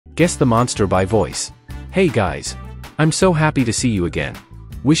Guess the monster by voice. Hey guys. I'm so happy to see you again.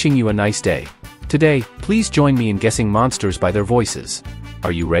 Wishing you a nice day. Today, please join me in guessing monsters by their voices.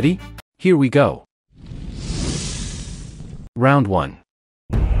 Are you ready? Here we go. Round 1.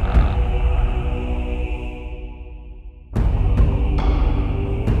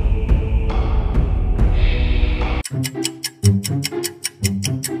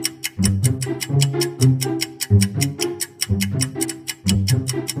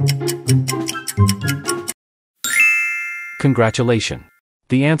 Congratulations.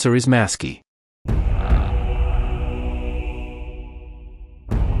 The answer is Masky.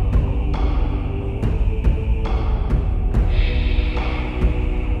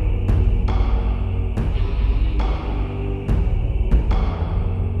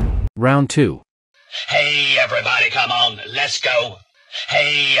 Round 2. Hey everybody, come on, let's go.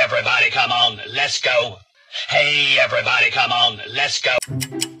 Hey everybody, come on, let's go. Hey everybody, come on, let's go.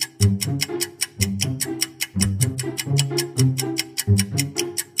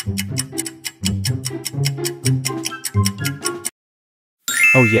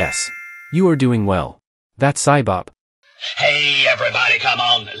 Oh yes. You are doing well. That's Cybop. Hey everybody, come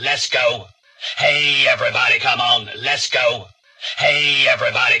on, let's go. Hey everybody, come on, let's go. Hey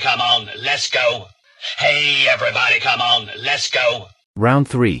everybody, come on, let's go. Hey everybody, come on, let's go. Round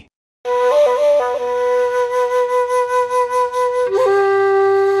 3.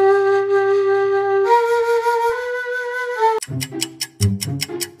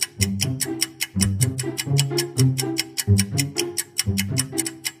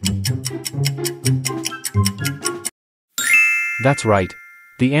 That's right.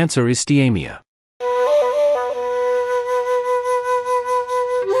 The answer is Stiamia.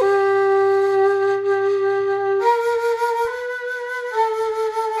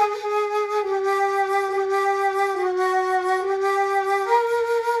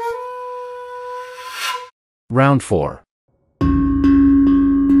 Round 4.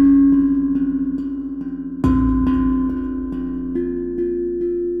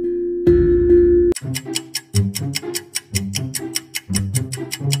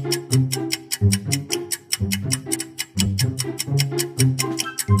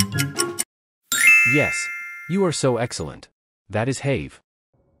 Yes, you are so excellent. That is Have.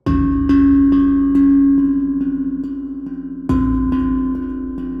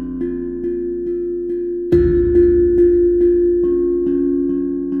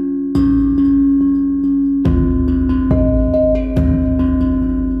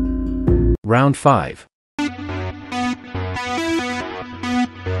 Round 5.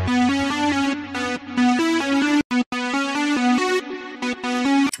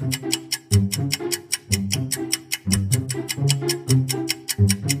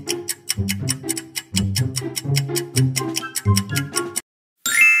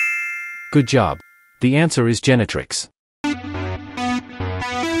 Good job. The answer is Genetrix.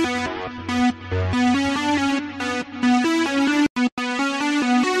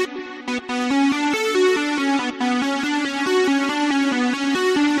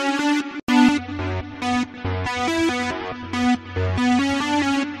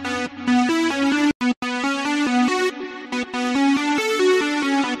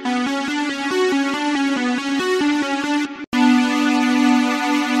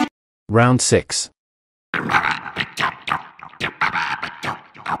 Round 6.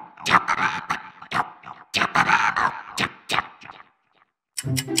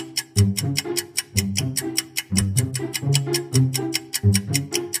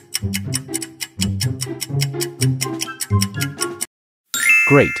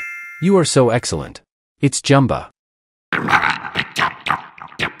 Great. You are so excellent. It's Jumba.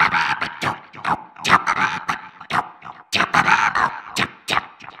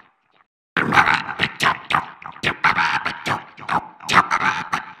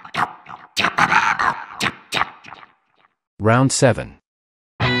 Round 7.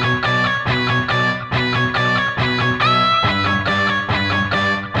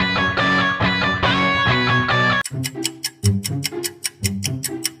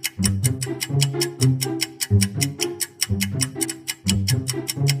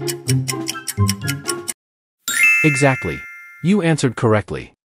 Exactly. You answered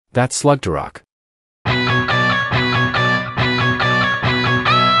correctly. That's Slugtarok.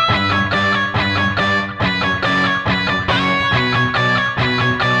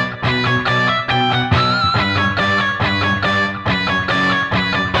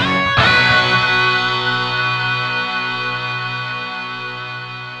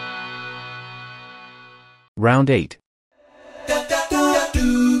 Round 8.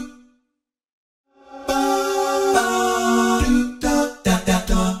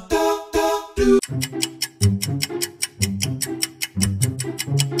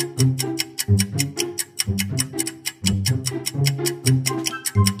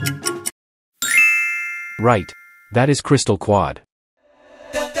 Right. That is crystal quad.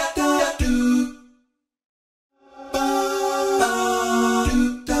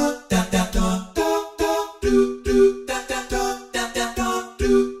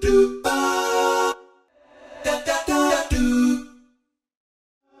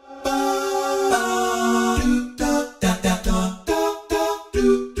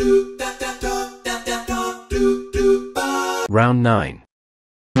 Round 9.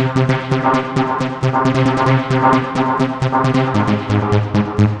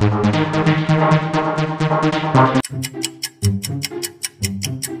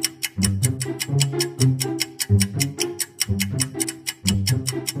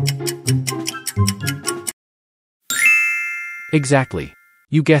 Exactly.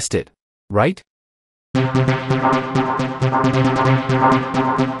 You guessed it. Right?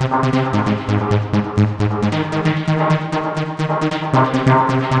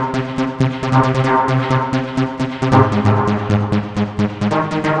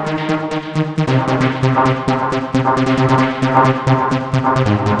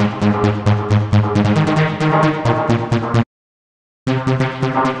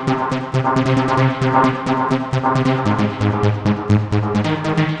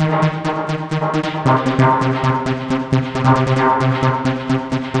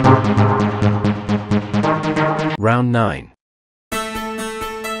 Round 9.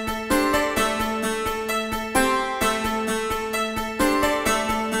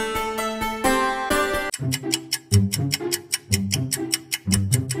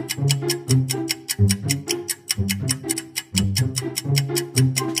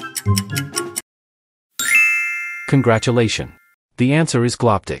 Congratulations. The answer is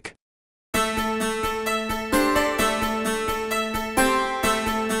gloptic.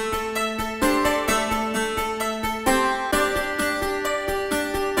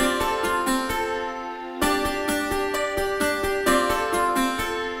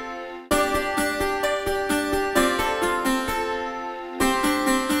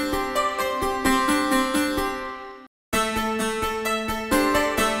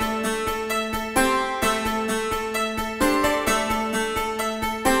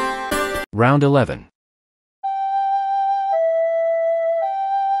 Round 11.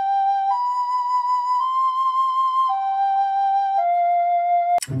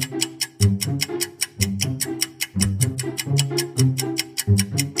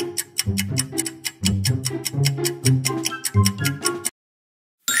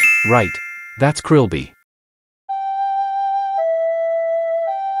 Right. That's Krillby.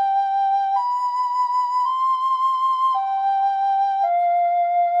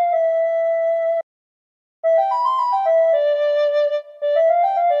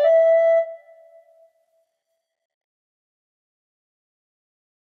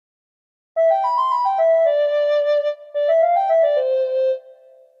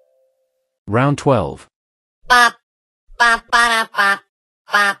 Round 12. Bop, bop, ba bop,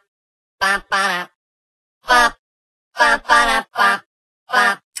 bop, bop, ba bop, bop, ba bop,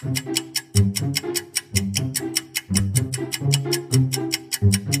 bop.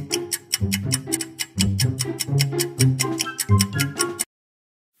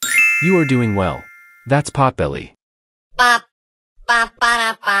 You are doing well. That's Potbelly. Bop, bop,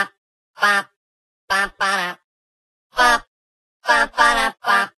 ba bop, bop, bop, ba bop, bop, ba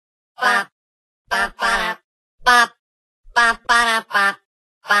bop, bop, bop, ba bop, bop, ba bop,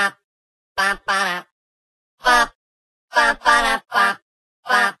 bop, bop, ba bop, bop, ba bop,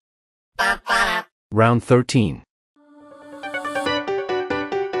 bop, bop, ba. Round 13.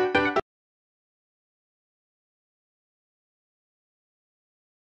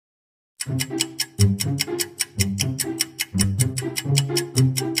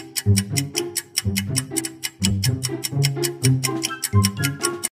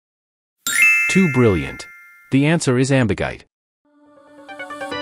 Too brilliant. The answer is Ambiguite.